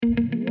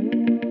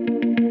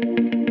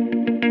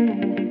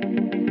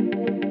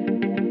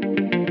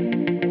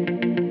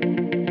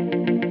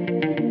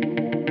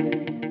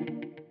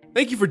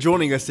Thank you for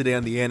joining us today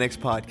on the Annex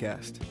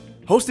Podcast,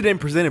 hosted and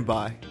presented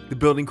by the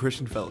Building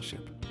Christian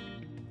Fellowship.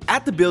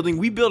 At the Building,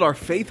 we build our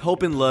faith,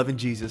 hope, and love in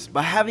Jesus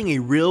by having a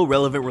real,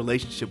 relevant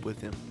relationship with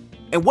Him.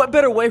 And what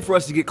better way for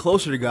us to get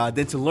closer to God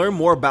than to learn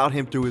more about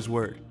Him through His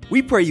Word?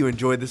 We pray you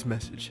enjoy this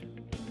message.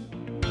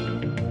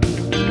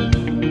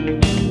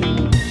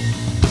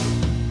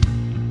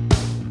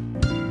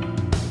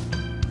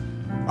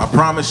 I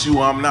promise you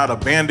I'm not a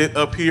bandit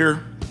up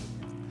here.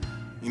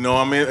 You know,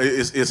 I mean,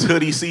 it's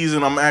hoodie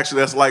season.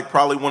 That's like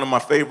probably one of my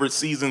favorite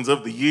seasons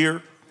of the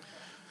year.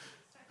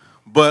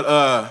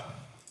 But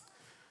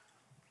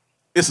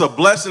it's a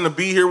blessing to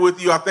be here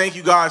with you. I thank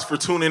you guys for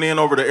tuning in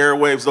over the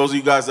airwaves. Those of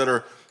you guys that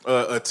are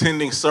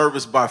attending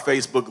service by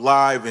Facebook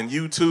Live and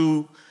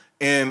YouTube.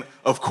 And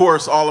of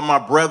course, all of my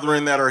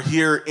brethren that are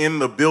here in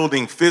the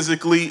building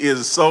physically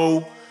it's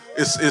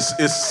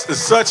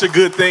such a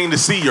good thing to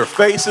see your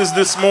faces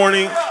this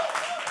morning.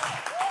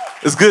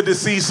 It's good to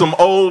see some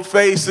old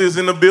faces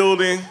in the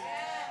building,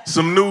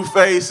 some new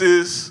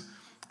faces,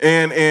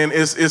 and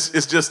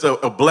it's just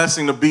a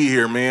blessing to be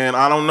here, man.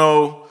 I don't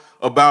know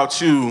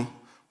about you,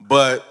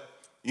 but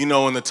you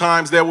know, in the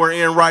times that we're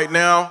in right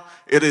now,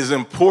 it is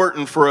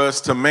important for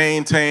us to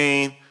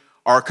maintain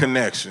our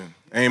connection.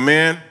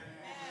 Amen.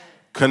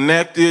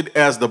 Connected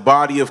as the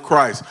body of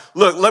Christ.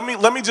 Look,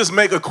 let me just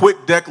make a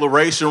quick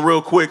declaration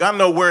real quick. I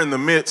know we're in the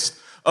midst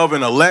of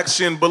an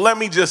election, but let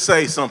me just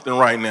say something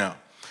right now.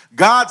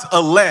 God's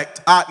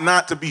elect ought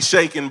not to be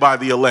shaken by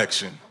the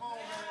election.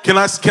 Can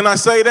I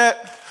say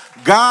that?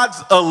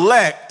 God's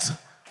elect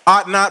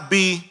ought not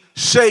be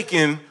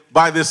shaken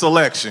by this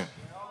election.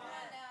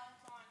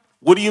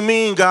 What do you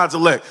mean God's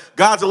elect?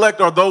 God's elect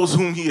are those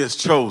whom He has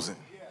chosen.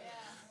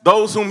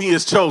 Those whom He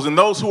has chosen,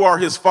 those who are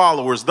His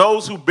followers,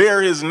 those who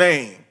bear His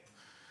name.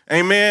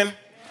 Amen?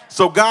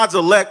 So God's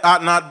elect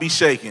ought not be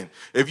shaken.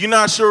 If you're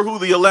not sure who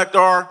the elect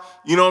are,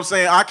 you know what I'm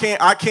saying?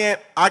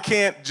 I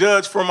can't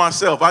judge for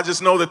myself. I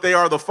just know that they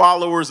are the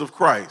followers of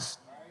Christ.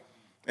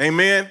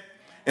 Amen?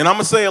 And I'm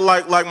going to say it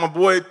like my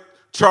boy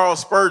Charles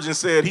Spurgeon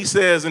said. He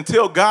says,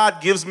 until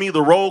God gives me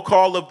the roll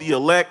call of the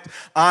elect,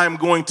 I'm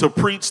going to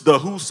preach the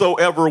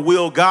whosoever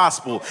will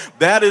gospel.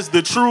 That is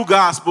the true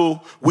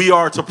gospel we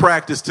are to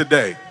practice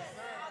today.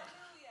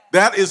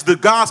 That is the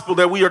gospel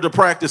that we are to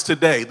practice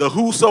today, the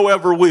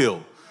whosoever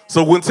will.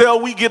 So until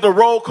we get the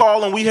roll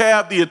call and we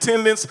have the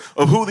attendance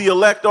of who the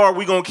elect are,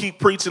 we're going to keep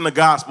preaching the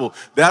gospel.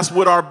 That's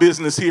what our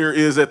business here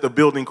is at the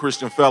Building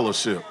Christian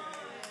Fellowship.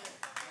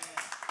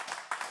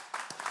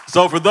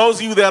 So for those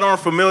of you that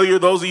aren't familiar,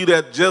 those of you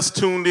that just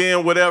tuned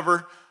in,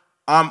 whatever,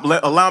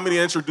 allow me to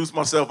introduce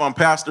myself. I'm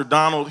Pastor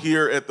Donald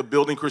here at the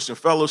Building Christian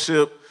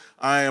Fellowship.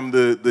 I am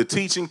the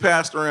teaching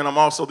pastor, and I'm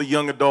also the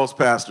young adults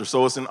pastor.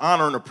 So it's an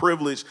honor and a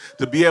privilege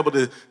to be able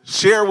to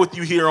share with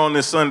you here on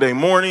this Sunday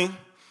morning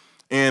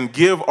and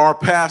give our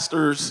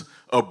pastors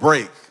a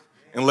break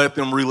and let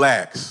them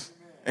relax.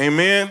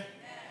 Amen?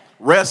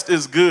 Rest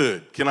is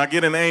good. Can I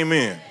get an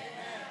amen?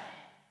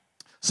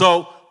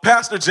 So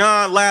Pastor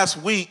John last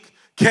week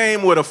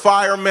came with a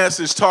fire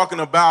message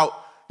talking about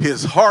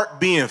his heart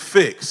being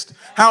fixed.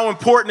 How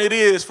important it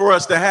is for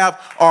us to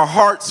have our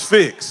hearts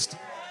fixed,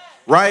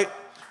 right?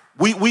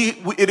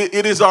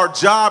 It is our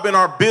job and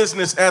our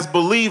business as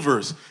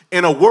believers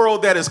in a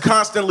world that is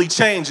constantly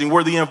changing,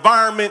 where the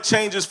environment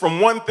changes from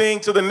one thing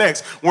to the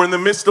next. We're in the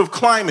midst of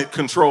climate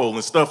control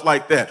and stuff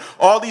like that.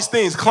 All these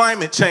things,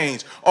 climate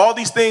change, all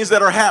these things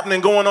that are happening,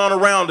 going on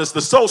around us.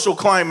 The social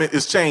climate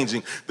is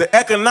changing. The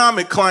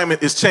economic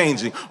climate is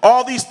changing.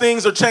 All these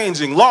things are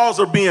changing. Laws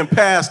are being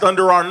passed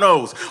under our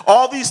nose.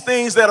 All these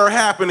things that are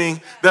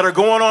happening, that are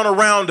going on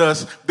around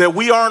us, that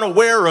we aren't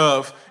aware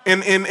of, in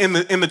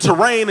the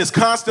terrain is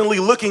constantly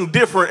looking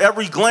different.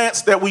 Every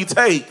glance that we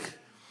take,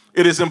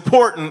 it is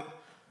important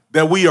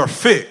that we are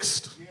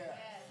fixed.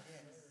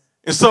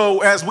 And so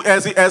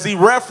as he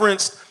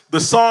referenced the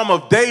Psalm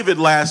of David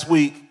last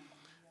week,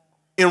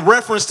 in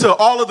reference to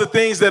all of the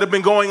things that have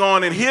been going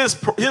on in his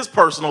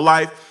personal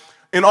life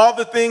and all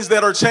the things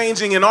that are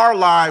changing in our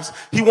lives,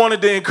 he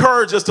wanted to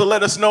encourage us to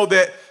let us know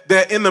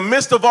that in the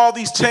midst of all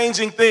these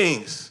changing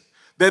things,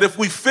 that if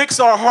we fix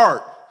our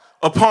heart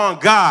upon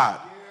God,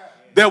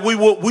 that we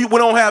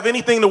don't have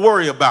anything to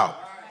worry about,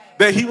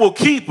 that He will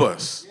keep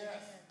us,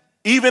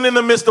 even in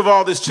the midst of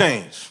all this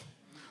change.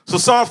 So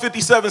Psalm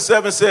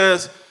 57:7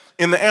 says,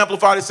 in the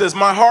Amplified, it says,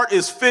 my heart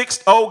is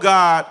fixed, O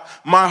God,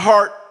 my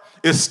heart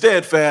is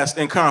steadfast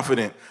and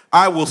confident.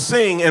 I will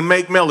sing and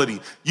make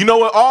melody. You know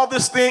what? All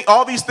these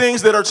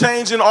things that are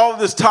changing, all of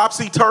this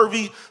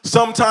topsy-turvy,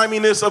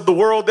 sometiminess of the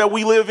world that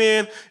we live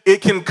in,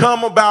 it can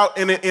come about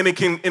and it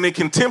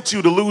can tempt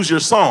you to lose your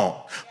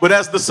song. But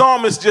as the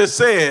psalmist just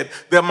said,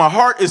 that my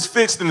heart is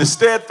fixed and is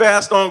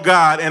steadfast on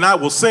God, and I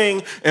will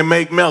sing and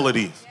make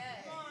melody.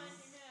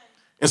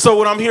 And so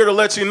what I'm here to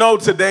let you know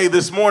today,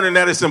 this morning,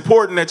 that it's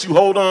important that you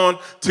hold on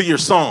to your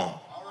song.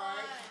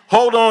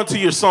 Hold on to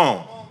your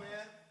song.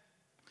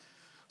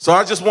 So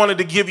I just wanted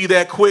to give you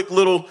that quick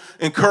little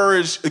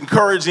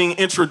encouraging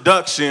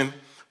introduction,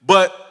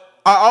 but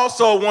I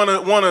also want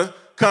to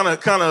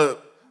kind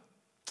of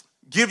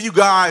give you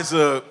guys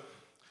a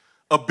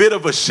a bit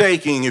of a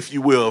shaking, if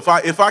you will.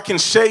 If I can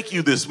shake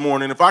you this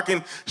morning, if I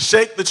can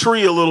shake the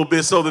tree a little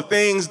bit so the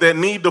things that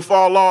need to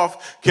fall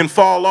off can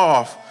fall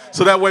off,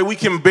 so that way we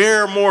can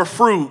bear more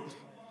fruit,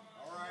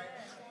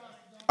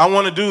 I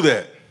want to do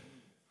that.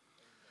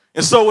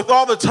 And so with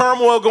all the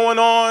turmoil going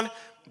on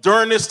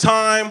during this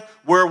time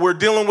where we're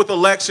dealing with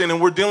election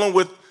and we're dealing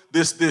with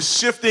this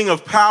shifting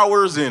of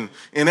powers and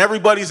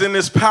everybody's in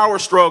this power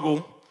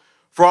struggle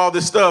for all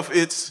this stuff,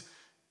 it's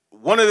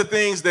one of the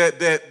things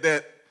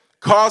that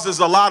causes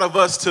a lot of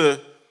us to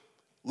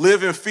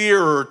live in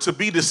fear or to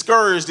be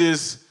discouraged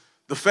is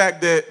the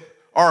fact that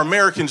our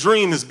American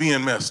dream is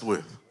being messed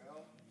with.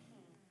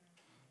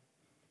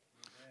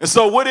 And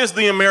so what is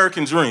the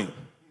American dream?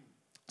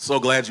 So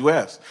glad you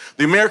asked.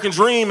 The American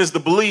dream is the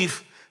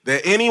belief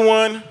that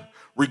anyone,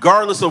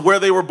 regardless of where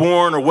they were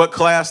born or what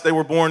class they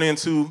were born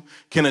into,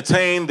 can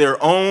attain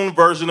their own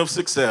version of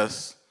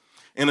success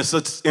in a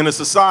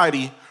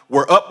society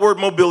where upward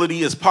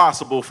mobility is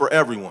possible for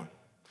everyone.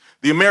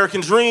 The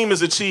American dream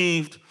is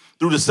achieved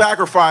through the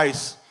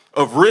sacrifice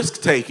of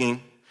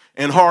risk-taking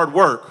and hard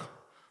work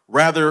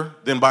rather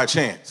than by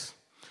chance.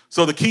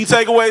 So the key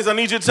takeaways I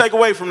need you to take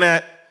away from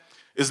that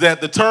is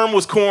that the term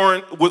was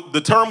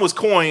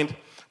coined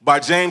by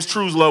James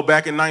Truslow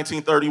back in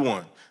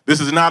 1931. This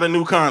is not a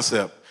new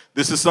concept.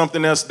 This is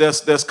something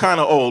that's kind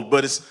of old,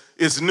 but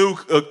it's new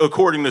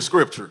according to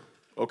Scripture.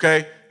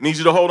 Okay, need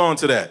you to hold on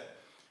to that.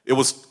 It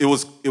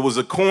was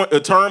a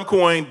term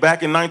coined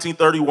back in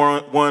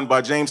 1931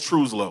 by James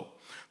Truslow.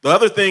 The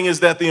other thing is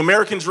that the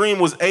American dream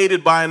was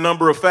aided by a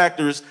number of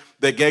factors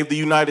that gave the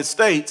United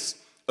States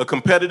a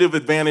competitive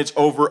advantage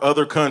over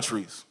other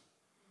countries.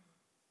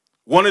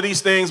 One of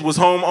these things was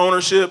home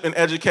ownership and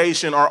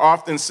education are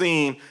often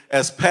seen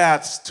as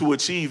paths to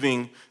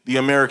achieving the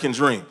American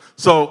dream.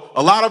 So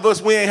a lot of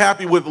us, we ain't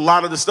happy with a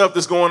lot of the stuff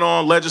that's going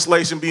on,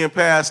 legislation being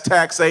passed,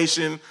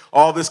 taxation,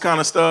 all this kind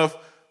of stuff,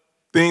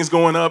 things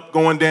going up,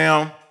 going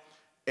down.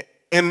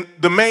 And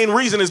the main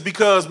reason is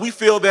because we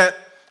feel that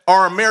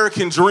our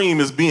American dream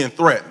is being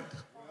threatened,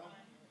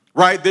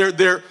 right?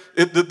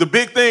 The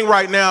big thing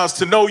right now is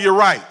to know your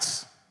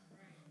rights.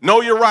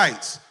 Know your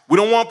rights. We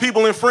don't want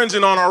people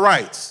infringing on our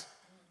rights.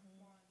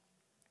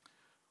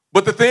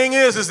 But the thing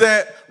is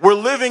that we're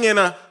living in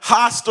a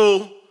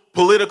hostile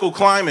political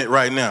climate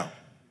right now.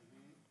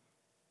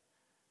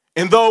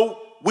 And though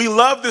we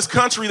love this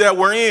country that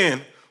we're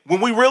in, when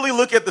we really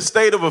look at the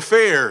state of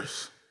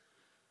affairs,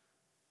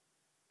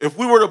 if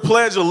we were to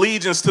pledge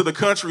allegiance to the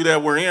country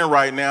that we're in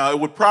right now, it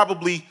would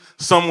probably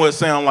somewhat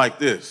sound like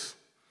this.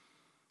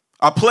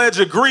 I pledge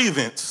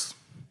allegiance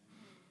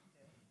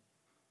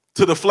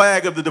to the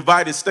flag of the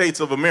United States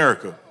of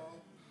America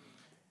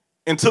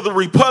and to the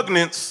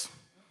repugnance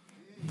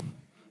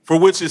for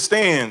which it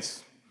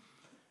stands,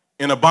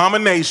 an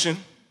abomination,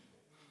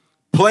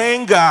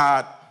 playing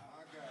God,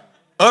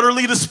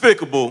 utterly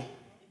despicable,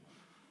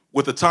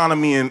 with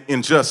autonomy and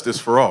injustice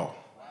for all.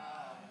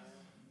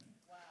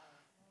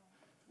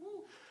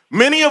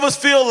 Many of us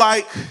feel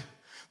like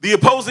the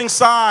opposing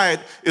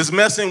side is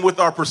messing with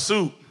our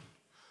pursuit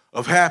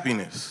of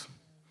happiness.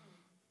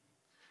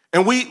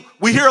 And we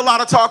hear a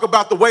lot of talk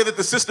about the way that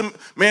the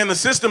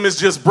system is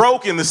just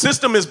broken. The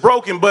system is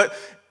broken, but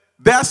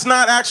that's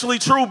not actually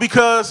true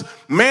because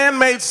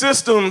man-made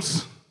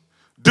systems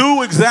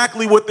do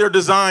exactly what they're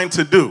designed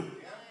to do.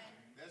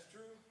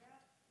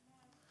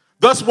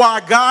 That's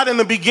why God in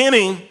the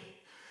beginning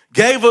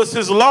gave us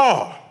his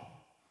law.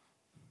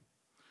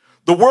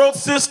 The world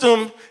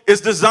system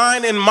is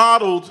designed and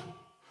modeled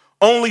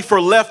only for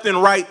left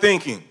and right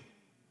thinking.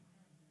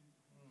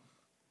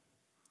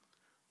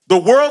 The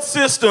world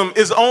system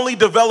is only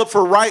developed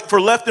for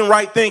left and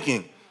right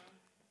thinking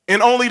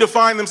and only to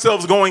find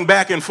themselves going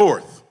back and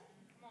forth.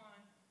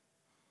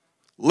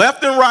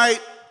 Left and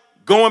right,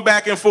 going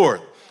back and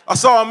forth. I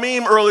saw a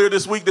meme earlier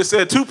this week that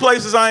said, 2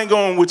 places I ain't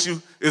going with you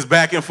is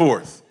back and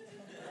forth.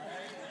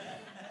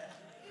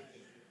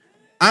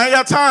 I ain't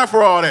got time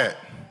for all that.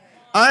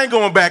 I ain't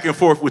going back and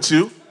forth with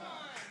you.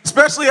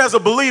 Especially as a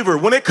believer,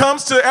 when it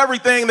comes to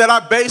everything that I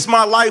base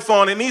my life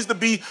on, it needs to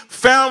be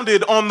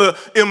founded on the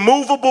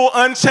immovable,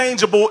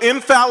 unchangeable,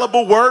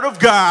 infallible word of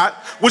God,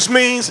 which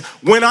means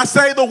when I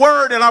say the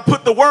word and I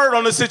put the word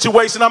on the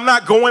situation, I'm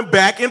not going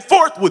back and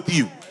forth with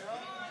you.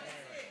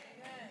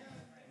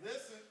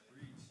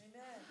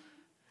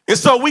 And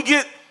so we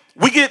get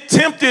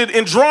tempted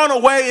and drawn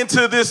away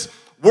into this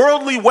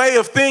worldly way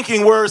of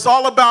thinking where it's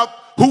all about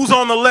who's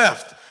on the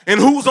left and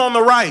who's on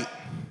the right.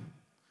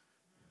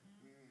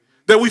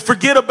 That we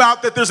forget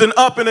about that there's an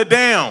up and a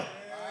down.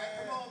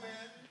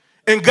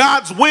 And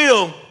God's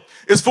will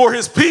is for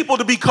his people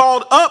to be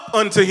called up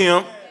unto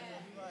him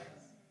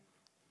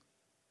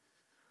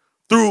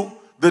through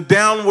the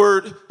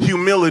downward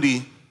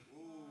humility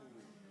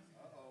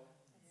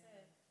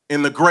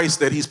and the grace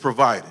that he's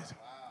provided.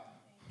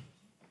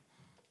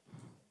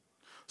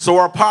 So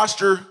our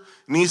posture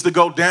needs to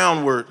go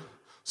downward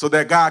so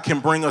that God can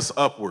bring us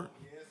upward.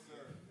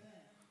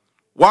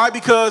 Why?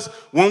 Because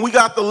when we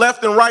got the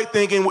left and right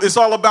thinking, it's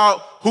all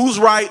about who's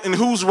right and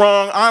who's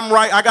wrong. I'm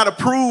right. I got to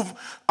prove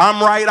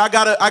I'm right. I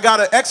got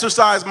to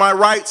exercise my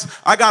rights.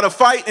 I got to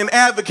fight and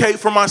advocate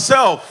for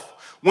myself.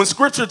 When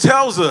Scripture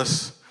tells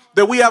us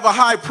that we have a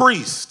high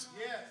priest,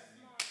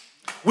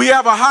 we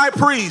have a high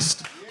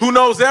priest who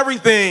knows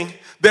everything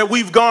that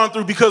we've gone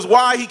through, because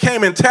why? He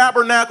came and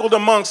tabernacled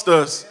amongst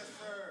us.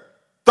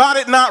 Thought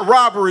it not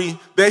robbery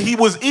that he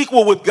was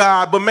equal with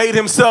God, but made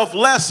himself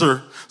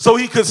lesser so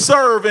he could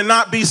serve and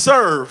not be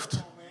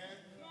served.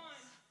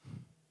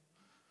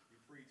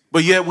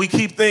 But yet we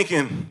keep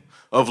thinking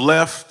of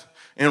left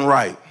and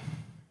right,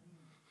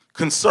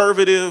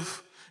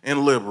 conservative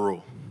and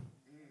liberal,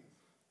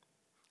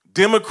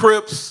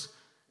 Democrats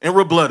and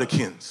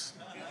Republicans,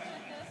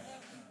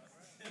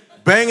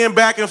 banging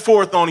back and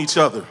forth on each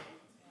other.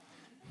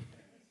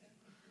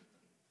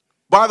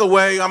 By the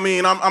way, I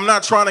mean, I'm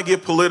not trying to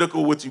get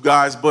political with you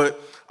guys, but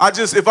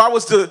if I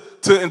was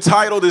to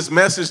entitle this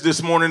message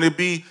this morning, it'd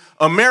be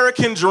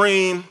American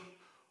Dream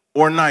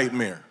or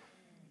Nightmare.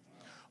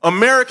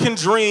 American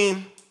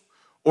Dream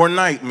or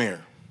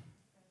Nightmare.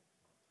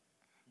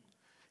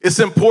 It's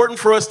important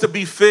for us to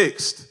be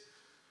fixed.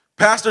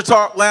 Pastor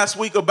talked last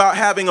week about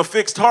having a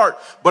fixed heart,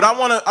 but I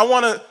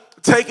want to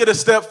take it a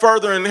step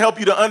further and help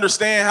you to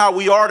understand how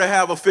we are to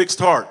have a fixed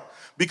heart.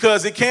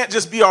 Because it can't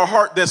just be our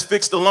heart that's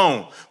fixed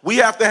alone. We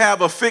have to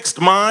have a fixed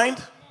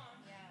mind.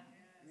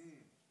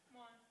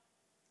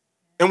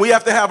 And we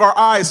have to have our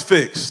eyes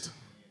fixed.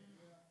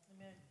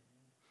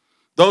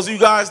 Those of you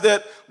guys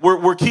that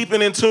were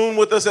keeping in tune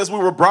with us as we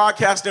were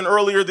broadcasting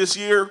earlier this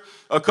year,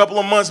 a couple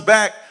of months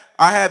back,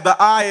 I had the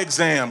eye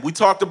exam. We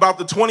talked about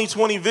the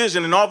 20/20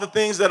 vision and all the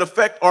things that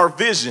affect our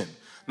vision.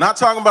 Not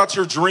talking about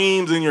your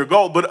dreams and your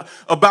goals, but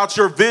about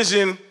your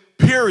vision,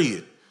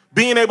 period.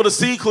 Being able to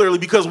see clearly,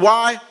 because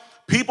why?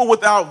 People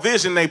without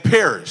vision, they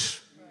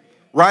perish,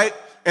 right?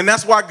 And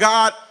that's why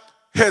God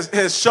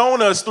has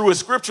shown us through his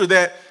scripture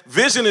that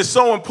vision is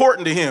so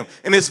important to him.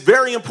 And it's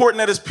very important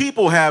that his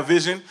people have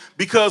vision,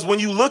 because when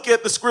you look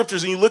at the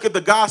scriptures and you look at the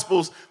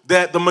gospels,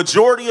 that the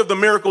majority of the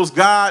miracles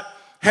God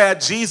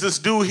had Jesus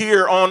do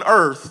here on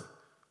earth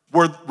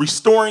were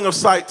restoring of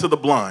sight to the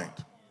blind.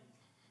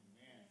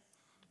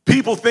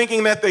 People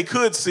thinking that they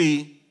could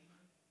see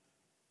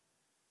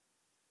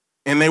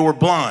and they were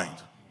blind.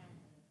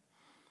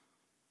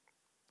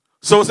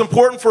 So it's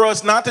important for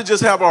us not to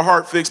just have our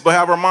heart fixed, but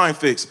have our mind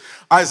fixed.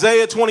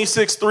 Isaiah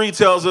 26:3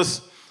 tells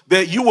us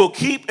that you will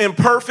keep in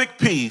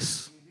perfect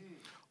peace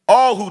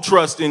all who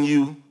trust in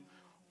you,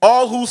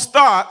 all whose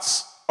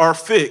thoughts are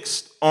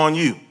fixed on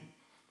you.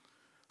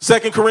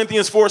 2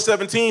 Corinthians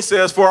 4:17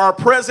 says, for our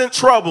present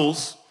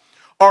troubles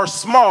are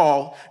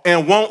small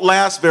and won't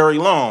last very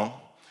long,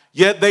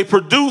 yet they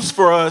produce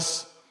for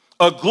us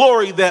a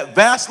glory that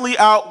vastly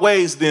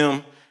outweighs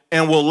them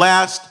and will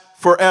last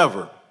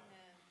forever.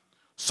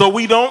 So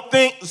we don't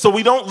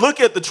look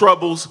at the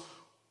troubles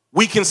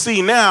we can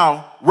see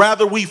now.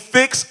 Rather, we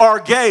fix our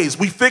gaze.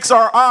 We fix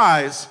our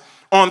eyes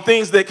on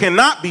things that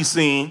cannot be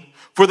seen.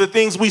 For the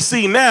things we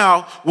see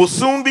now will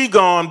soon be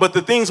gone, but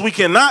the things we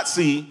cannot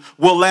see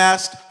will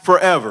last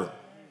forever.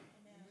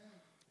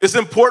 It's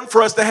important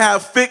for us to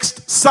have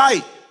fixed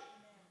sight.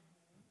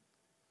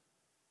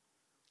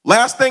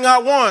 Last thing I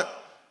want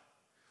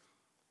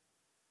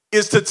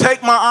is to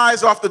take my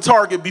eyes off the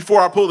target before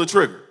I pull the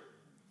trigger.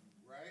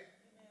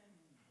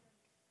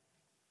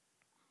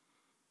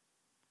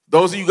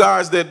 Those of you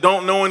guys that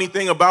don't know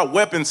anything about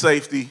weapon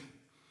safety,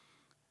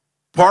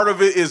 part of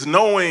it is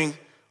knowing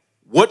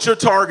what your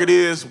target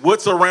is,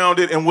 what's around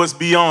it, and what's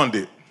beyond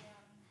it.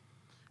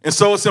 And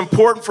so it's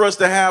important for us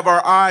to have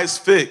our eyes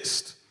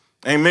fixed.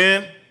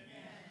 Amen?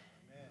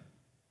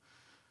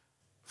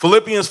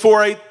 Philippians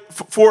 4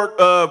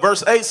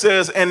 verse 8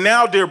 says, and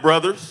now, dear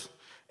brothers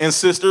and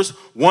sisters,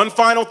 one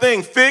final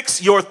thing,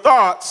 fix your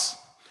thoughts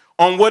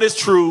on what is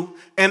true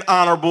and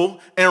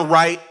honorable and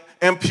right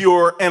and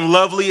pure and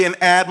lovely and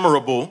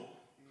admirable.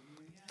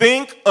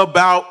 Think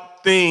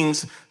about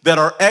things that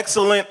are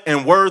excellent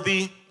and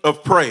worthy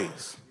of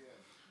praise.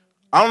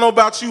 I don't know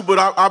about you, but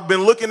I've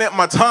been looking at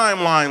my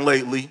timeline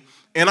lately,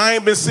 and I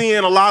ain't been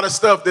seeing a lot of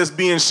stuff that's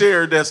being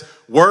shared that's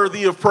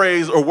worthy of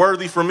praise or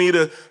worthy for me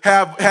to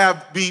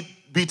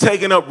be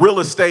taking up real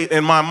estate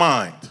in my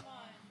mind,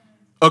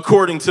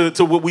 according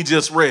to what we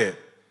just read.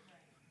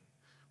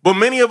 But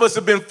many of us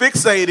have been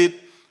fixated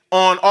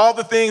on all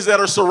the things that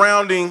are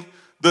surrounding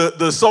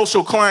the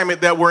social climate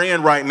that we're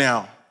in right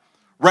now,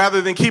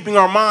 rather than keeping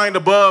our mind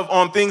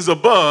on things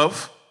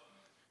above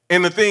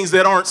and the things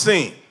that aren't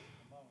seen.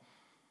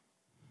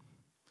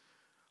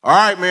 All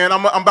right, man,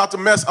 I'm about to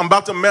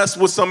mess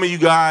with some of you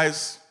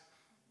guys.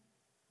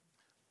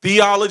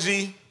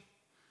 Theology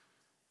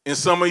and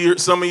some of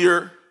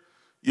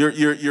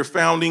your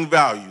founding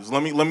values.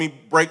 Let me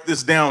break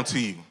this down to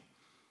you,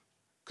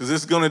 because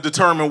it's going to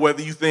determine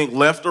whether you think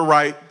left or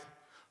right,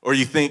 or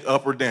you think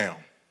up or down.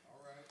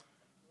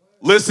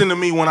 Listen to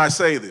me when I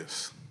say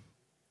this.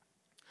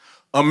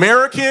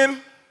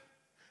 American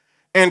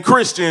and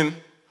Christian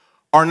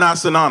are not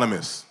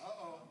synonymous.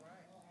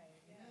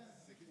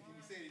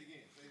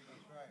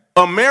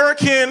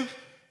 American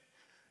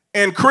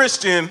and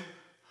Christian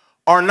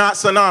are not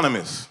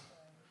synonymous.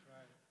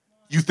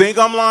 You think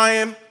I'm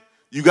lying?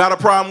 You got a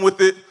problem with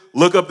it?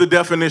 Look up the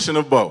definition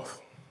of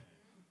both.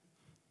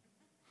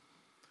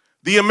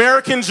 The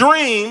American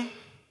dream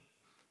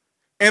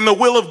and the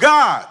will of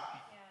God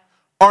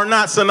are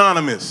not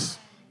synonymous.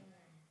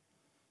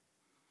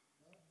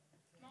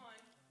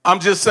 I'm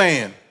just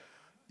saying.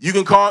 You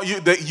can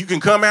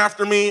come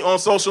after me on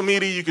social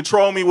media, you can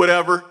troll me,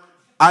 whatever.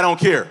 I don't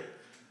care.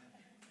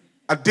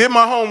 I did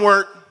my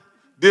homework,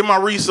 did my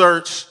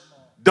research.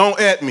 Don't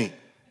at me.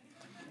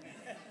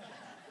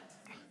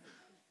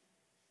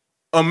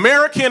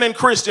 American and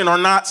Christian are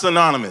not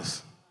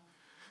synonymous.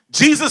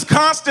 Jesus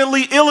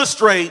constantly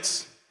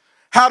illustrates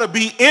how to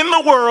be in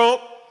the world,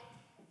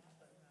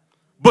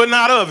 but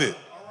not of it.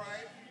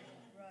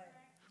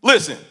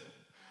 Listen,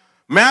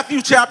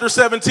 Matthew chapter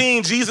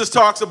 17, Jesus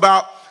talks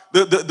about,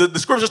 the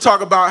scriptures talk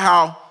about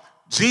how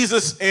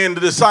Jesus and the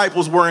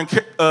disciples were in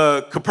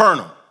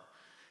Capernaum.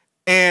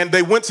 And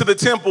they went to the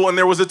temple and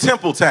there was a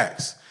temple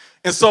tax.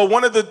 And so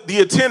one of the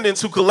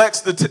attendants who collects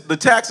the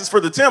taxes for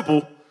the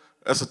temple,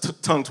 that's a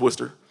tongue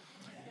twister.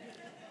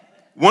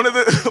 One of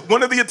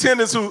the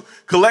attendants who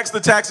collects the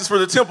taxes for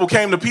the temple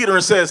came to Peter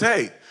and says,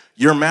 hey,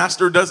 your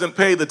master doesn't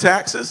pay the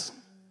taxes?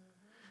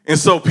 And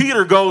so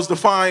Peter goes to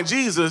find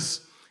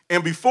Jesus.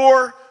 And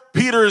before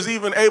Peter is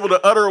even able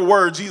to utter a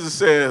word, Jesus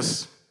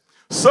says,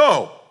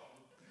 so,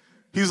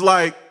 he's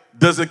like,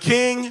 does a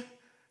king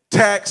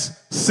tax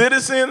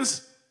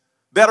citizens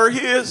that are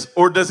his,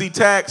 or does he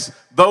tax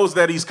those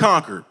that he's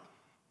conquered?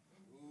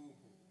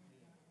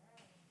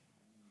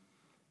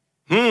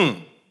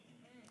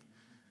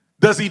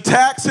 Does he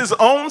tax his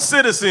own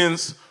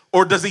citizens,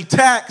 or does he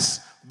tax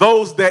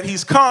those that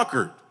he's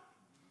conquered?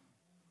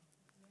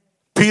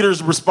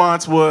 Peter's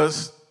response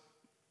was,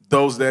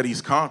 those that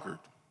he's conquered.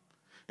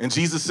 And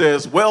Jesus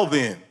says, well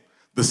then,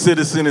 the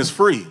citizen is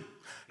free.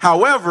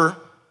 However,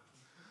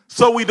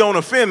 so we don't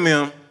offend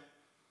them,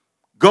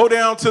 go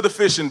down to the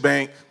fishing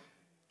bank,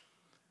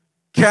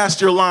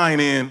 cast your line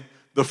in,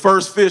 the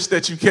first fish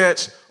that you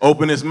catch,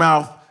 open his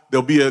mouth,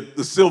 there'll be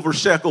a silver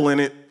shekel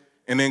in it,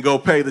 and then go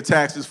pay the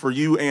taxes for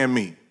you and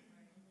me.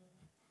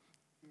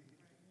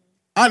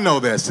 I know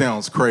that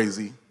sounds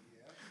crazy.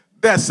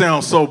 That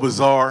sounds so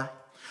bizarre.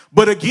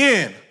 But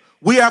again,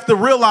 we have to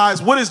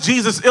realize, what is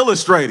Jesus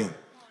illustrating?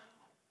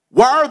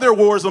 Why are there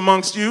wars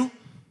amongst you?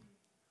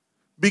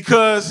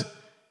 Because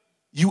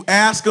you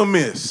ask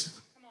amiss.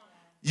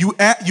 You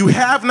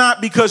have not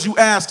because you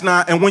ask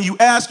not, and when you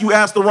ask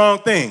the wrong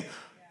thing.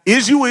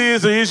 Is you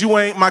is or is you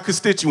ain't my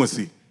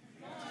constituency.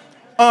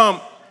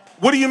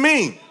 What do you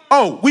mean?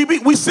 Oh,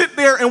 we sit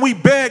there and we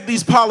beg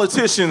these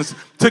politicians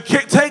to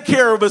take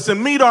care of us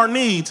and meet our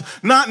needs,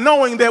 not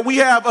knowing that we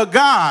have a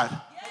God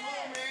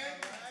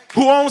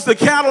who owns the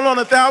cattle on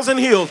 1,000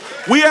 hills.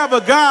 We have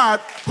a God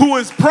who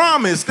is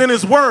promised in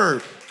his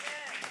word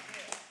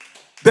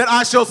that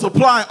I shall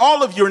supply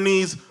all of your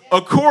needs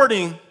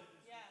according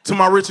to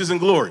my riches and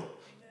glory.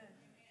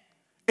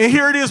 And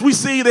here it is, we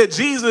see that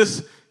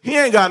Jesus, he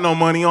ain't got no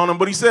money on him,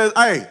 but he says,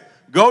 hey,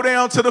 go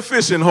down to the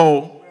fishing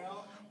hole,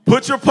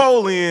 put your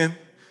pole in,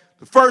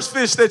 the first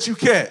fish that you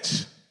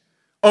catch,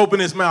 open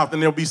his mouth,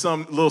 and there'll be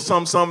some little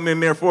something in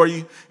there for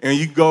you, and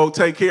you can go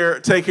take care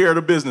of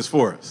the business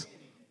for us.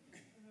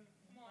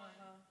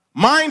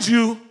 Mind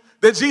you,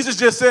 that Jesus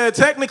just said,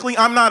 technically,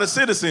 I'm not a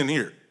citizen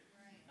here.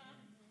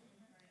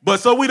 But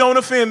so we don't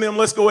offend them,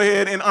 let's go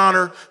ahead and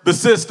honor the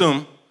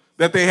system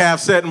that they have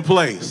set in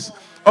place.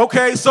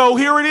 Okay, so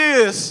here it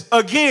is.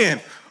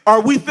 Again,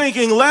 are we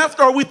thinking left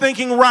or are we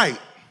thinking right?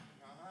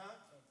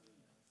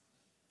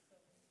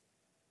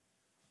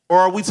 Or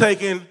are we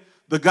taking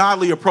the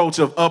godly approach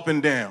of up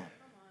and down?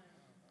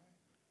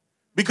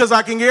 Because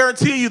I can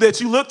guarantee you that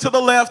you look to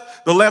the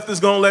left is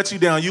going to let you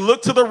down. You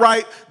look to the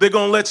right, they're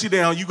going to let you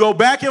down. You go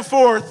back and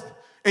forth,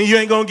 and you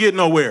ain't going to get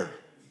nowhere.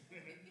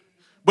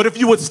 But if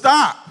you would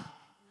stop,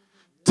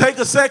 take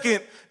a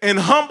second and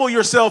humble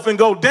yourself and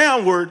go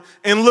downward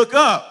and look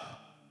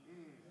up,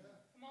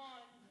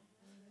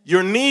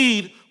 your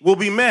need will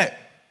be met.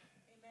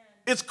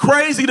 It's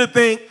crazy to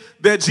think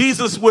that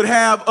Jesus would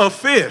have a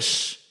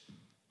fish.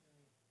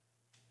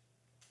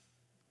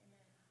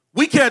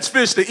 We catch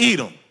fish to eat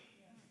them.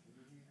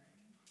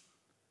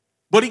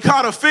 But he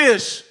caught a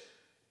fish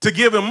to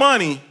give him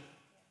money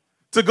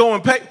to go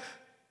and pay.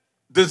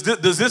 Does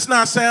this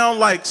not sound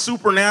like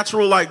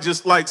supernatural, like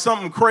just like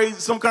something crazy,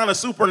 some kind of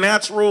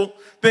supernatural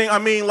thing? I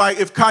mean, like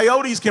if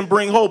coyotes can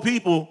bring whole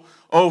people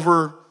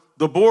over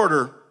the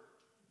border,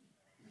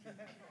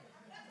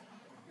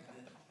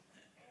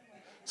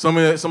 some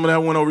of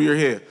that went over your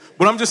head.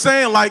 But I'm just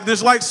saying, like,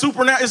 there's like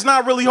supernatural. It's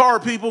not really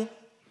hard, people.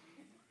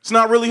 It's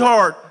not really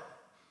hard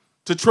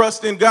to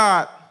trust in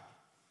God.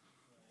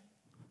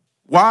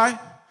 Why?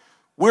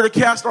 We're to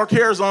cast our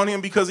cares on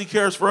him because he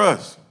cares for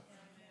us.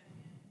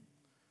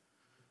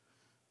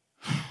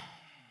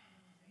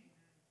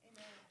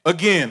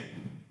 Again,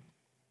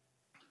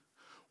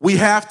 we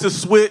have to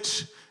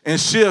switch and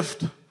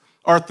shift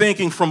our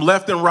thinking from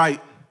left and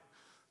right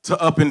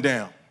to up and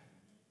down.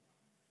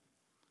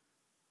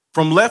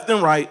 From left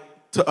and right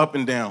to up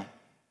and down.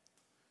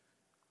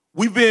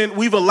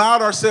 We've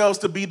allowed ourselves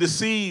to be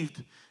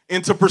deceived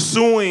into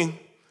pursuing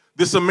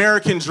this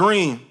American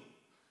dream.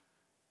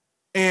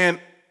 And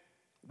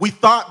we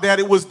thought that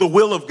it was the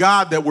will of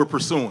God that we're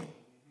pursuing.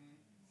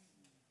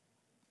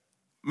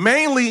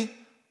 Mainly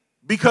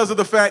because of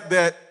the fact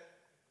that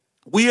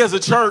we as a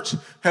church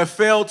have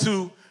failed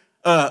to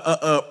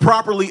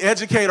properly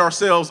educate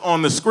ourselves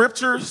on the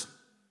scriptures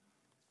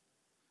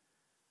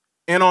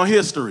and on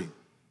history.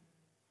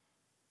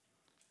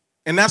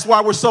 And that's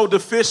why we're so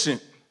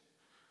deficient.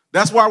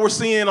 That's why we're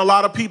seeing a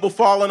lot of people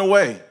falling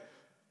away,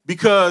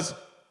 because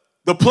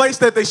the place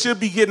that they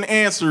should be getting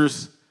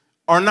answers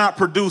are not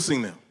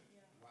producing them.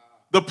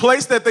 The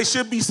place that they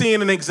should be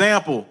seeing an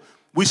example,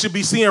 we should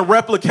be seeing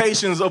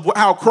replications of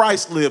how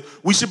Christ lived.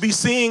 We should be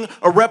seeing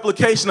a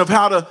replication of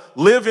how to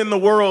live in the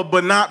world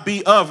but not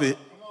be of it.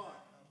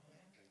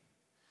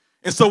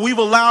 And so we've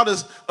allowed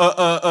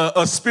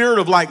a spirit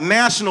of like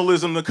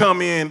nationalism to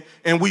come in,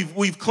 and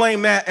we've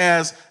claimed that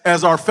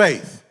as our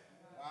faith.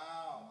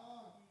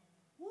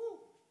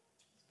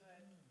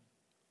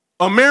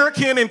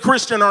 American and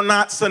Christian are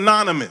not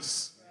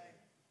synonymous.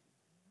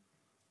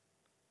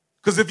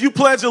 Because if you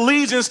pledge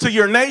allegiance to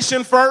your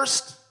nation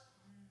first,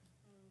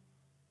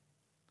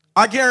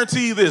 I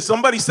guarantee you this.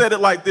 Somebody said it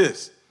like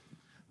this: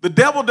 the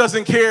devil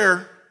doesn't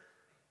care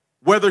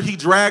whether he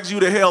drags you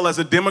to hell as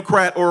a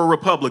Democrat or a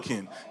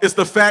Republican. It's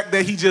the fact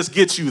that he just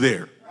gets you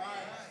there.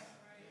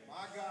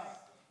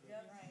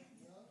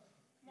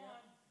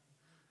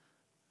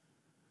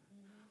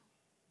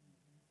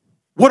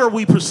 What are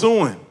we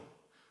pursuing?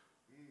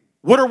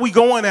 What are we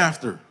going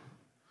after?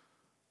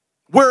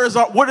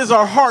 What is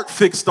our heart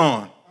fixed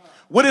on?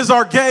 What is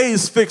our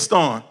gaze fixed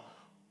on?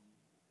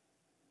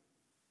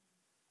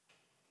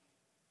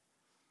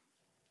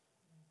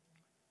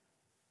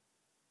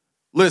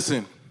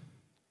 Listen,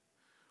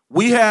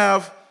 we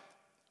have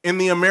in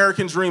the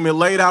American dream, it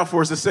laid out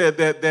for us, it said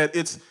that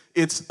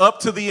it's up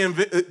to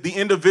the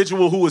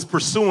individual who is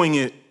pursuing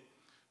it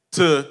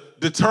to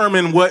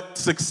determine what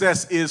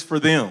success is for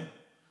them.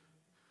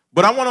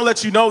 But I want to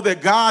let you know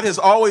that God has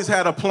always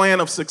had a plan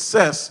of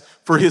success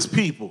for his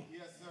people.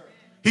 Yes, sir.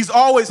 He's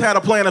always had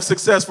a plan of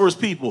success for his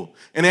people.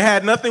 And it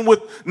had nothing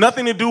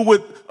to do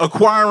with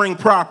acquiring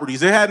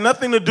properties. It had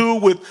nothing to do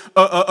with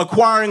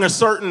acquiring a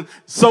certain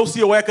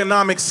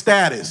socioeconomic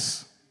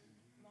status.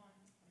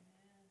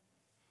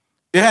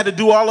 It had to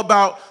do all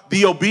about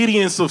the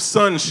obedience of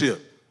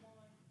sonship.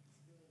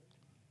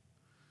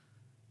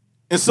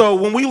 And so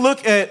when we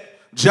look at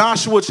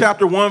Joshua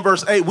chapter 1,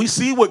 verse 8, we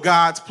see what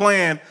God's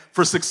plan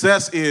for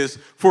success is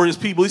for his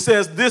people. He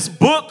says, this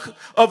book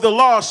of the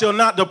law shall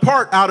not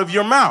depart out of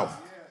your mouth,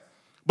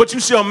 but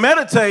you shall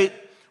meditate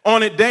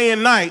on it day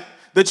and night,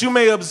 that you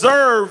may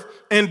observe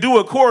and do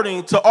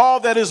according to all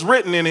that is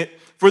written in it.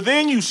 For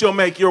then you shall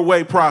make your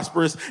way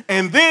prosperous,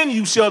 and then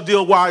you shall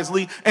deal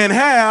wisely and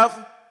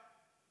have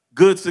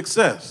good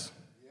success.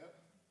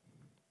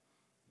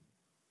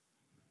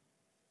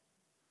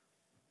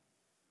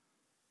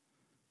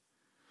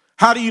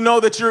 How do you know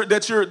that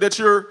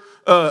you're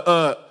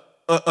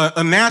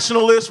a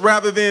nationalist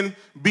rather than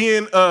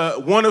being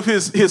one of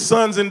his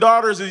sons and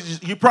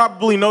daughters? You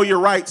probably know your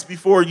rights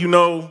before you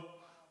know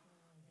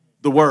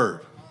the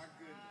word.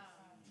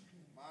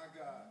 My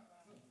God.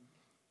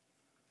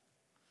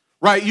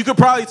 Right? You could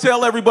probably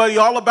tell everybody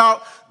all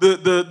about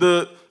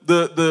the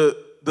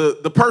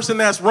person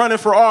that's running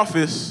for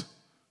office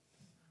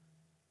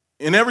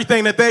and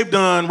everything that they've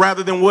done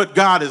rather than what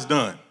God has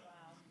done.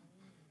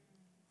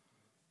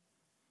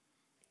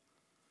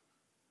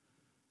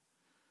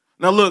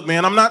 Now, look,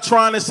 man, I'm not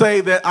trying to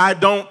say that I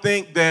don't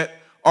think that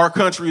our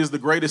country is the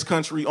greatest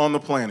country on the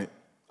planet.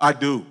 I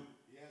do.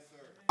 Yes,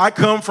 sir. I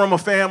come from a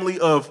family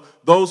of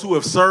those who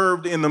have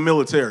served in the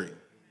military.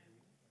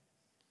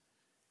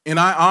 And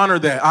I honor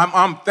that.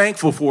 I'm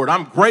thankful for it.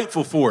 I'm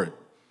grateful for it.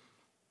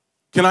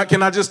 Can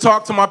I just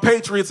talk to my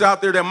patriots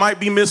out there that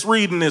might be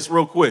misreading this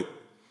real quick?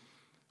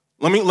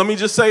 Let me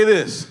just say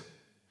this.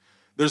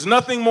 There's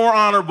nothing more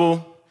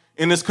honorable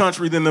in this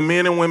country than the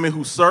men and women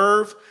who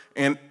serve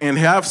and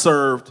have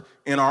served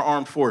in our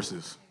armed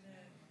forces.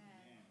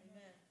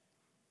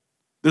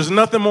 There's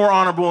nothing more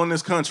honorable in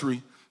this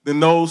country than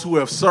those who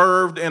have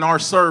served and are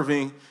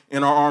serving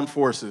in our armed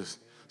forces.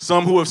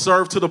 Some who have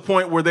served to the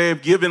point where they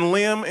have given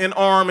limb and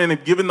arm and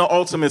have given the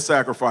ultimate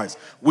sacrifice.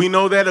 We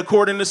know that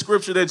according to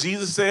scripture that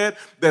Jesus said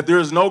that there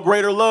is no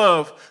greater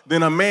love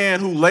than a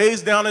man who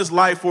lays down his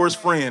life for his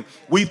friend.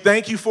 We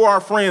thank you for our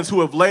friends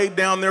who have laid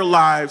down their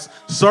lives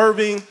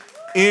serving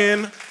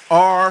in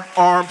our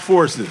armed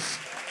forces.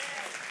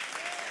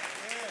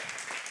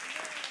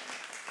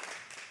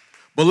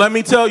 But let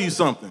me tell you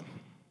something.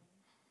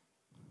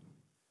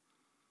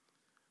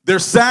 Their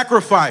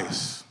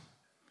sacrifice,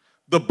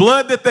 the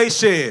blood that they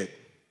shed,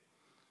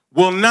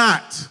 will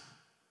not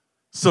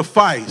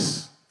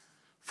suffice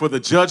for the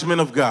judgment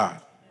of God.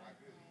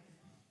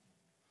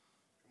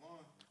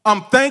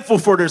 I'm thankful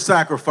for their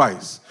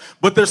sacrifice,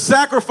 but their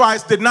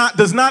sacrifice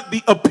does not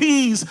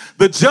appease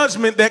the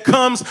judgment that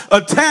comes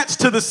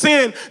attached to the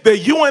sin that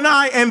you and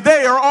I and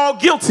they are all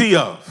guilty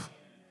of.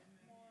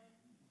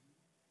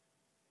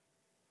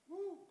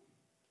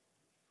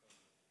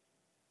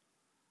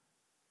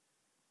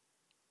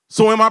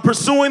 So am I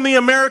pursuing the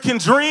American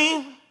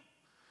dream?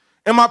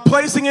 Am I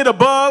placing it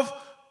above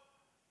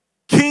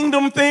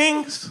kingdom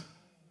things?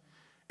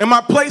 Am I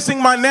placing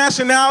my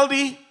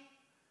nationality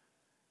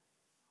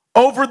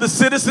over the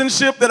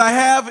citizenship that I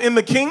have in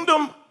the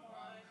kingdom?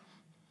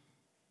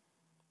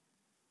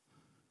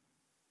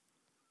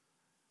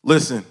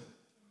 Listen,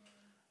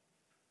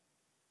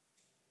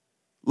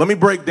 let me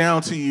break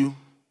down to you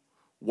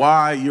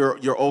why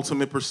your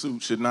ultimate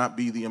pursuit should not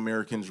be the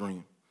American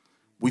dream.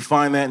 We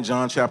find that in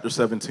John chapter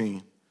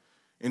 17.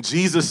 And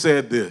Jesus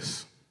said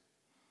this,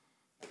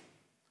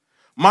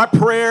 "My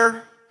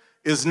prayer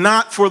is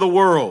not for the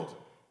world,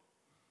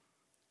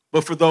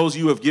 but for those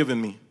you have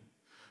given me,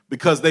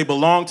 because they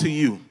belong to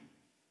you.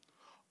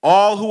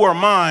 All who are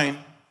mine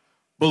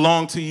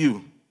belong to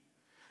you,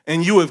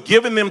 and you have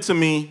given them to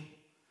me,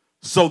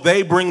 so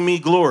they bring me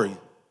glory.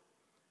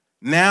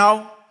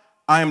 Now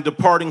I am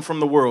departing from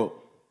the world.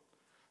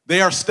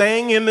 They are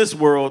staying in this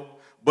world,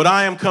 but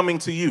I am coming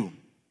to you.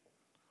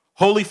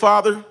 Holy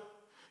Father,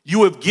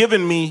 you have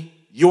given me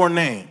your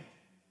name.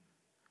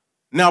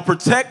 Now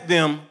protect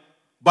them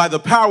by the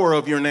power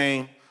of your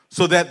name,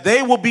 so that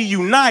they will be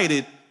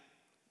united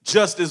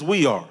just as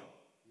we are.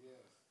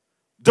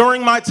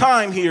 During my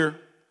time here,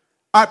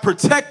 I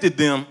protected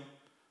them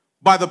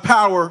by the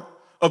power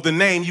of the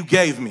name you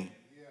gave me.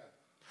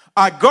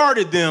 I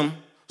guarded them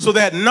so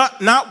that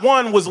not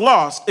one was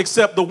lost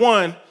except the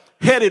one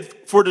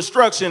headed for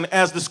destruction,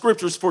 as the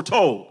scriptures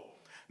foretold.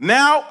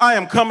 Now I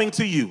am coming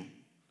to you.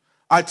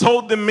 I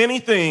told them many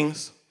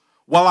things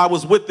while I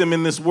was with them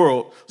in this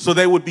world, so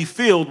they would be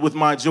filled with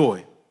my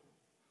joy.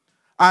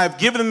 I have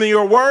given them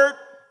your word,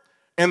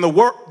 and the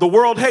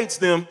world hates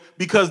them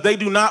because they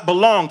do not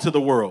belong to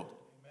the world,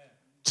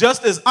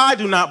 just as I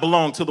do not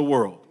belong to the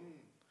world.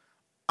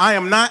 I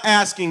am not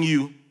asking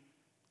you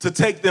to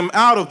take them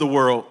out of the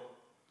world,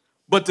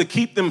 but to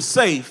keep them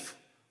safe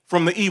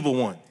from the evil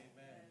one.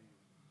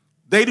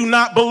 They do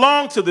not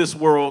belong to this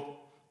world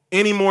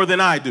any more than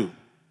I do.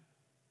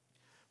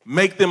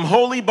 Make them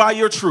holy by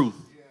your truth.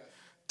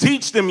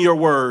 Teach them your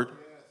word,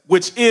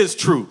 which is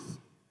truth.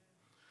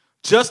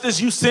 Just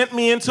as you sent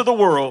me into the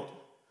world,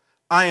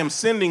 I am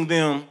sending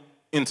them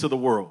into the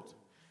world.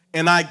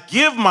 And I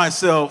give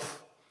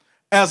myself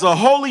as a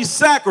holy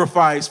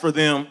sacrifice for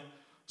them,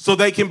 so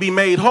they can be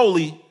made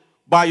holy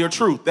by your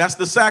truth. That's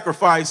the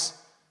sacrifice.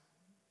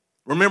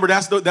 Remember,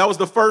 that was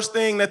the first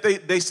thing that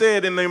they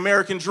said in the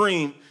American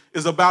dream,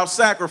 is about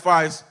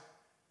sacrifice.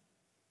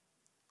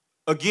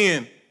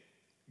 Again,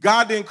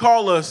 God didn't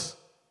call us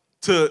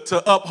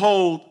to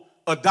uphold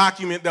a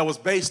document that was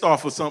based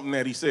off of something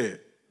that he said,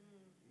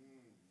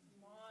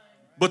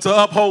 but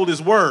to uphold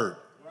his word.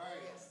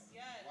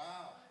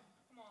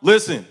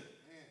 Listen.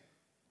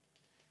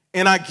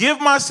 And I give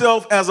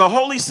myself as a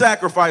holy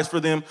sacrifice for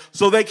them,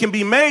 so they can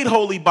be made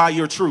holy by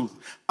your truth.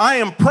 I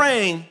am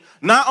praying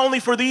not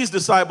only for these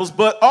disciples,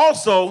 but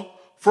also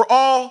for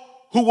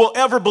all who will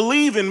ever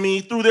believe in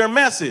me through their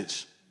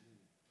message.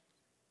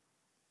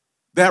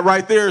 That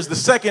right there is the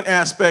second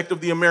aspect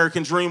of the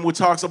American dream, which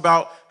talks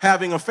about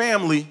having a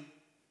family.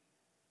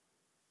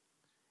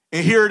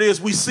 And here it is.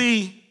 We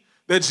see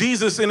that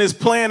Jesus, in his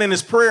plan and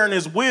his prayer and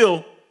his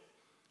will,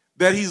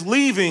 that he's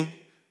leaving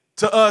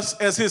to us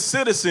as his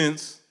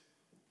citizens,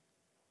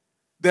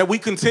 that we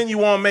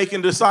continue on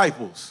making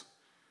disciples,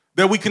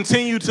 that we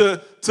continue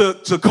to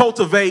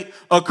cultivate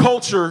a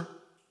culture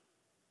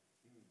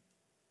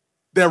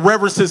that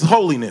reverences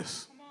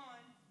holiness.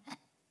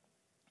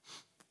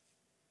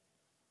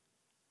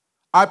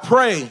 I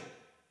pray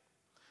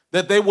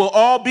that they will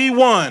all be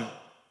one,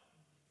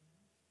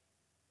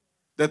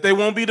 that they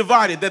won't be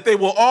divided, that they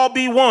will all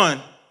be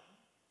one,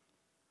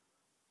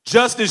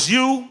 just as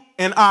you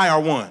and I are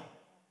one.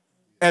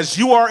 As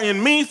you are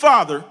in me,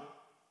 Father,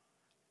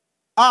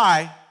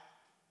 I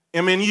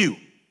am in you.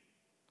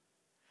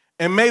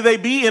 And may they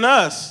be in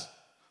us,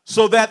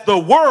 so that the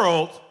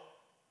world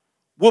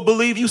will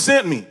believe you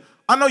sent me.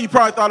 I know you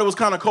probably thought it was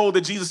kind of cold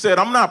that Jesus said,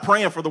 I'm not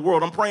praying for the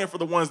world, I'm praying for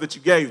the ones that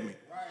you gave me.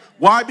 Right.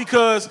 Why?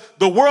 Because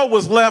the world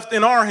was left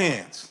in our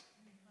hands.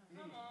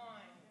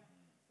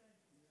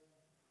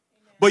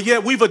 But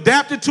yet we've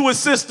adapted to its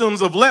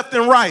systems of left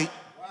and right,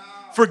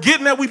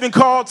 forgetting that we've been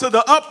called to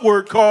the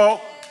upward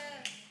call.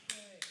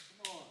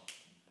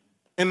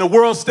 And the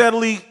world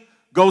steadily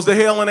goes to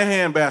hell in a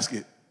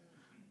handbasket.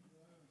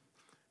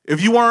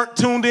 If you weren't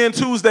tuned in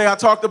Tuesday, I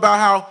talked about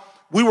how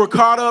we were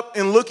caught up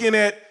in looking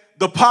at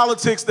the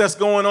politics that's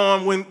going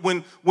on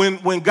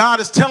when God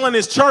is telling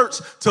his church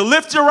to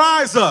lift your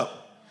eyes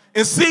up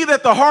and see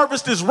that the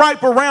harvest is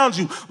ripe around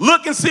you.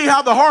 Look and see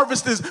how the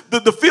harvest is,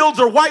 the fields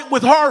are white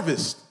with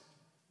harvest.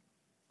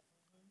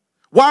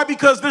 Why?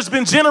 Because there's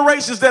been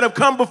generations that have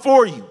come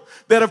before you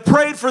that have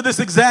prayed for this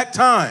exact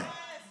time.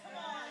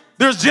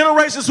 There's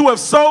generations who have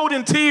sowed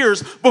in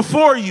tears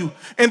before you,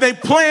 and they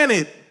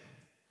planted,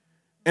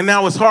 and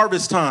now it's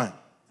harvest time.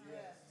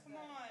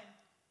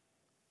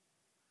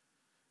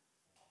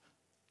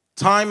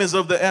 Time is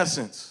of the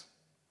essence.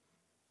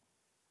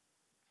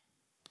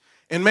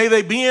 And may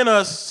they be in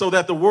us so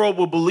that the world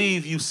will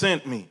believe you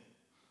sent me.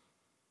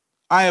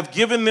 I have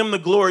given them the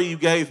glory you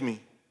gave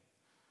me,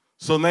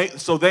 so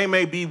they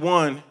may be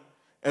one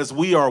as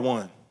we are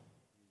one.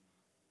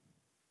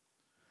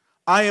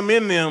 I am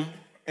in them,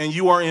 and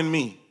you are in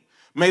me.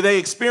 May they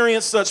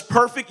experience such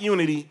perfect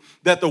unity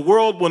that the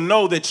world will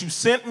know that you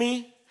sent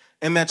me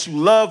and that you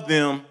love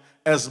them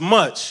as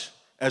much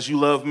as you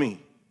love me.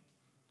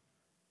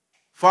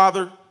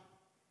 Father,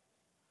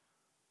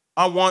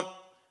 I want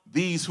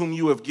these whom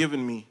you have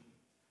given me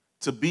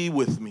to be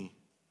with me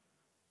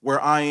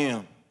where I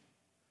am.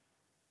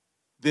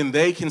 Then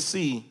they can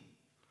see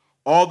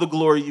all the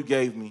glory you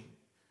gave me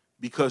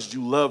because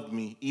you loved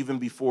me even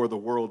before the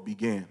world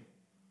began.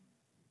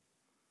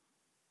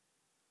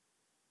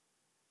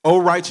 O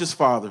righteous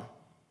Father,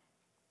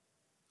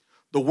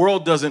 the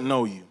world doesn't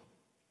know you,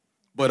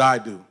 but I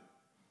do.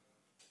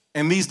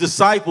 And these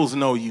disciples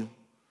know you,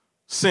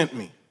 sent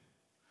me.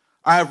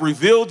 I have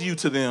revealed you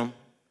to them,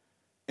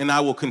 and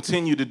I will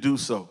continue to do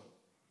so.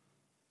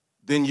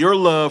 Then your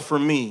love for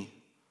me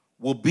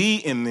will be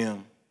in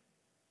them,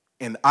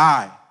 and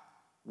I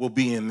will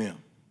be in them.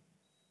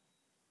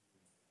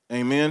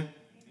 Amen.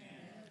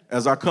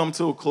 As I come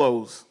to a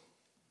close,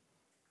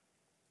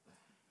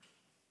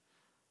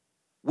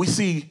 we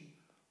see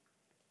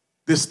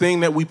this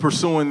thing that we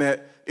pursuing,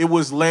 that it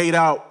was laid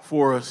out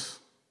for us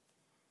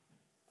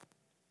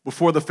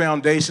before the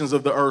foundations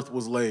of the earth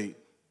was laid.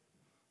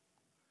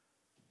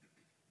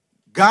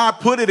 God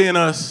put it in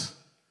us,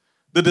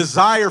 the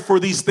desire for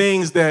these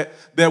things that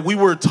we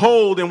were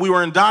told and we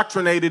were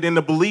indoctrinated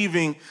into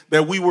believing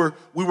that we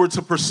were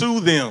to pursue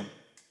them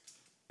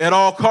at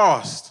all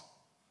costs,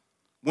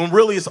 when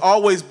really it's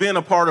always been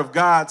a part of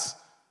God's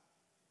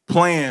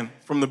plan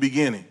from the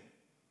beginning.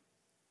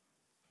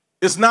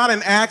 It's not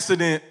an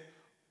accident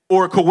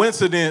or a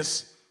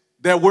coincidence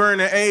that we're in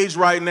an age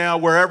right now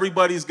where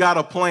everybody's got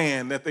a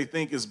plan that they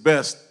think is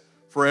best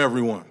for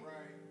everyone.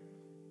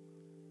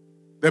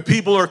 That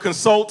people are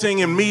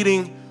consulting and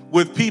meeting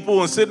with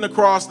people and sitting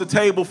across the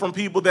table from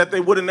people that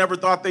they would have never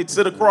thought they'd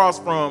sit across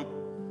from,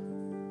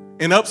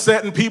 and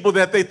upsetting people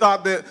that they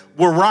thought that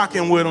were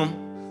rocking with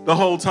them the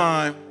whole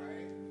time.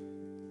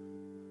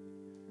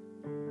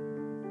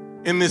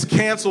 In this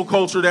cancel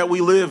culture that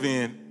we live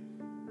in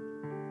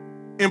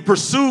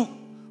pursuit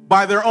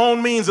by their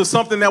own means of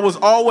something that was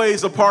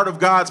always a part of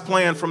God's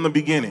plan from the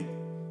beginning.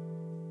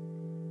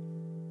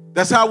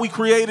 That's how we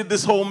created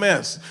this whole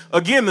mess.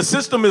 Again, the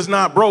system is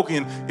not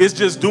broken. It's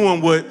just doing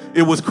what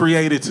it was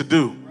created to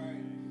do.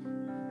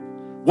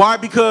 Why?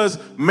 Because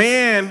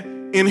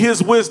man, in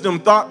his wisdom,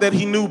 thought that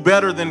he knew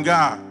better than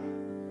God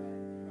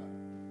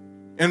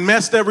and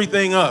messed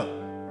everything up.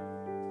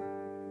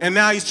 And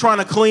now he's trying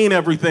to clean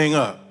everything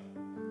up.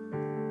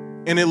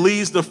 And it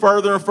leads to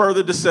further and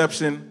further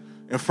deception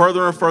and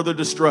further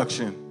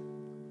destruction.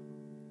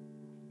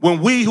 When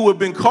we who have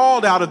been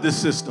called out of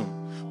this system,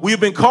 we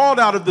have been called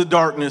out of the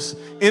darkness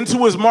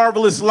into his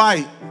marvelous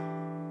light,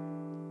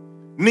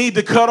 need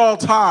to cut all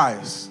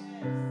ties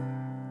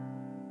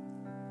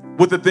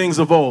with the things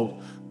of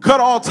old.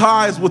 Cut all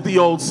ties with the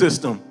old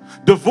system.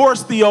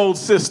 Divorce the old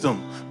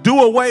system.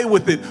 Do away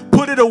with it.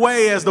 Put it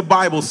away, as the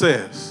Bible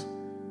says,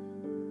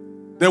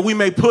 that we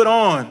may put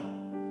on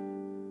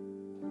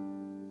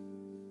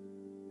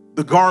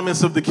the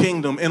garments of the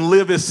kingdom and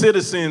live as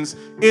citizens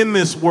in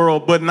this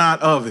world, but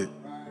not of it.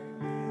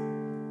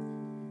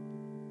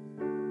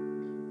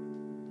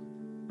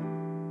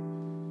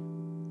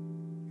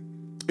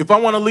 If I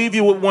want to leave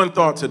you with one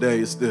thought today,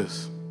 it's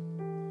this.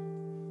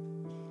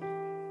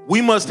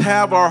 We must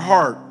have our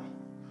heart,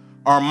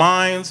 our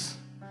minds,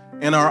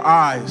 and our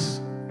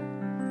eyes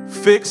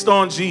fixed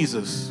on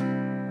Jesus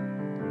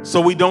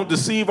so we don't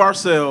deceive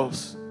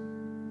ourselves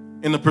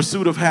in the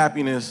pursuit of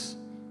happiness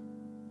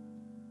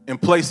and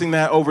placing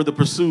that over the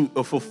pursuit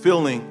of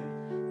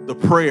fulfilling the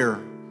prayer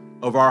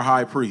of our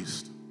high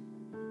priest.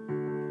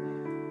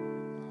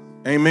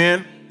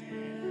 Amen.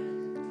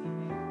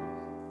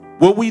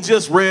 What we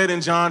just read in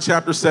John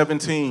chapter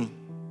 17,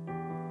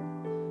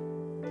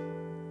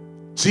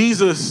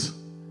 Jesus,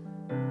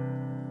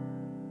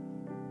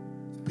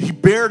 he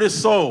bared his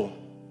soul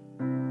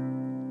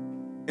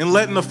in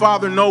letting the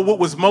Father know what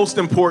was most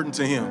important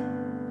to him.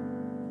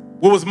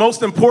 What was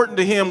most important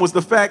to him was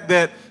the fact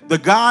that the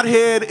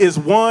Godhead is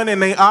one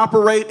and they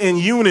operate in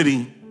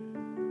unity.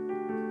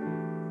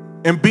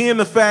 And being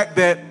the fact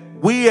that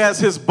we as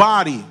his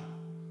body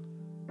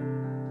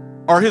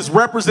are his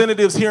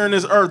representatives here on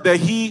this earth, that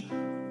he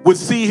would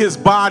see his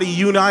body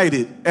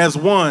united as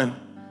one,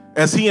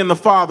 as he and the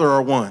Father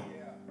are one.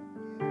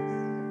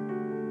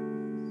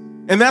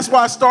 And that's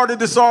why I started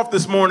this off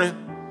this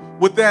morning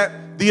with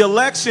that the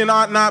election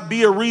ought not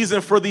be a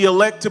reason for the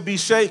elect to be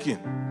shaken.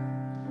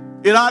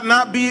 It ought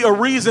not be a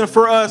reason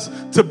for us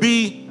to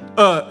be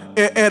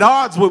at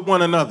odds with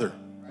one another.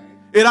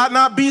 It ought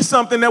not be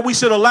something that we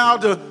should allow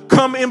to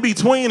come in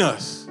between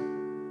us.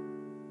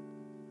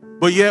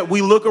 But yet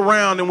we look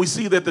around and we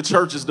see that the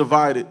church is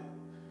divided.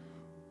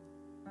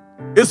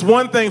 It's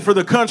one thing for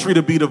the country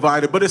to be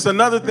divided, but it's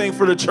another thing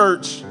for the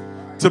church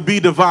to be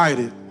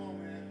divided.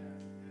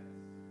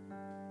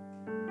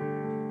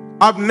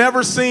 I've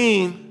never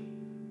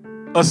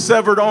seen a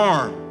severed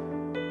arm,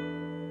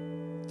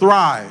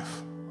 thrive,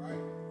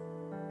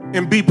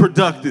 and be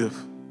productive.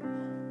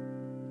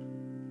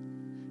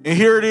 And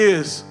here it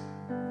is.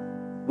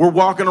 We're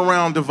walking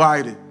around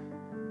divided.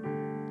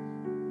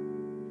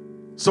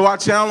 So I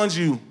challenge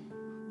you,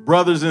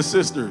 brothers and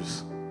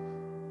sisters,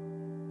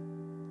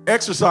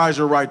 exercise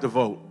your right to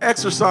vote.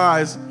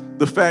 Exercise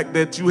the fact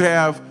that you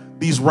have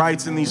these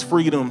rights and these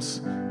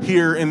freedoms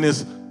here in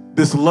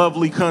this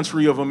lovely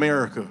country of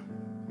America.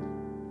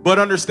 But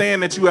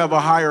understand that you have a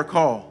higher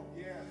call.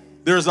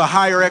 There's a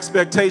higher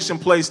expectation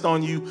placed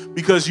on you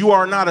because you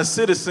are not a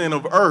citizen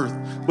of earth,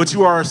 but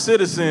you are a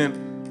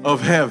citizen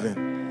of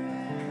heaven.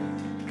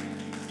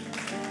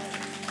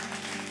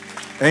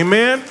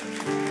 Amen.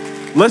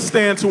 Let's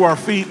stand to our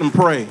feet and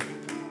pray.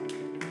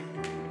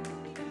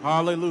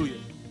 Hallelujah.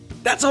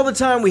 That's all the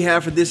time we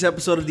have for this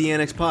episode of the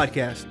Annex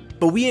Podcast.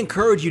 But we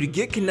encourage you to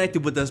get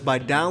connected with us by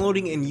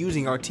downloading and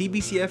using our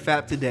TBCF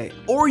app today.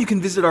 Or you can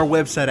visit our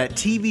website at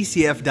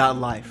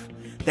tbcf.life.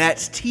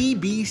 That's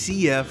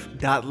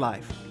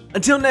tbcf.life.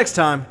 Until next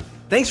time,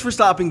 thanks for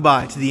stopping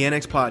by to the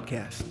Annex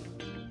Podcast.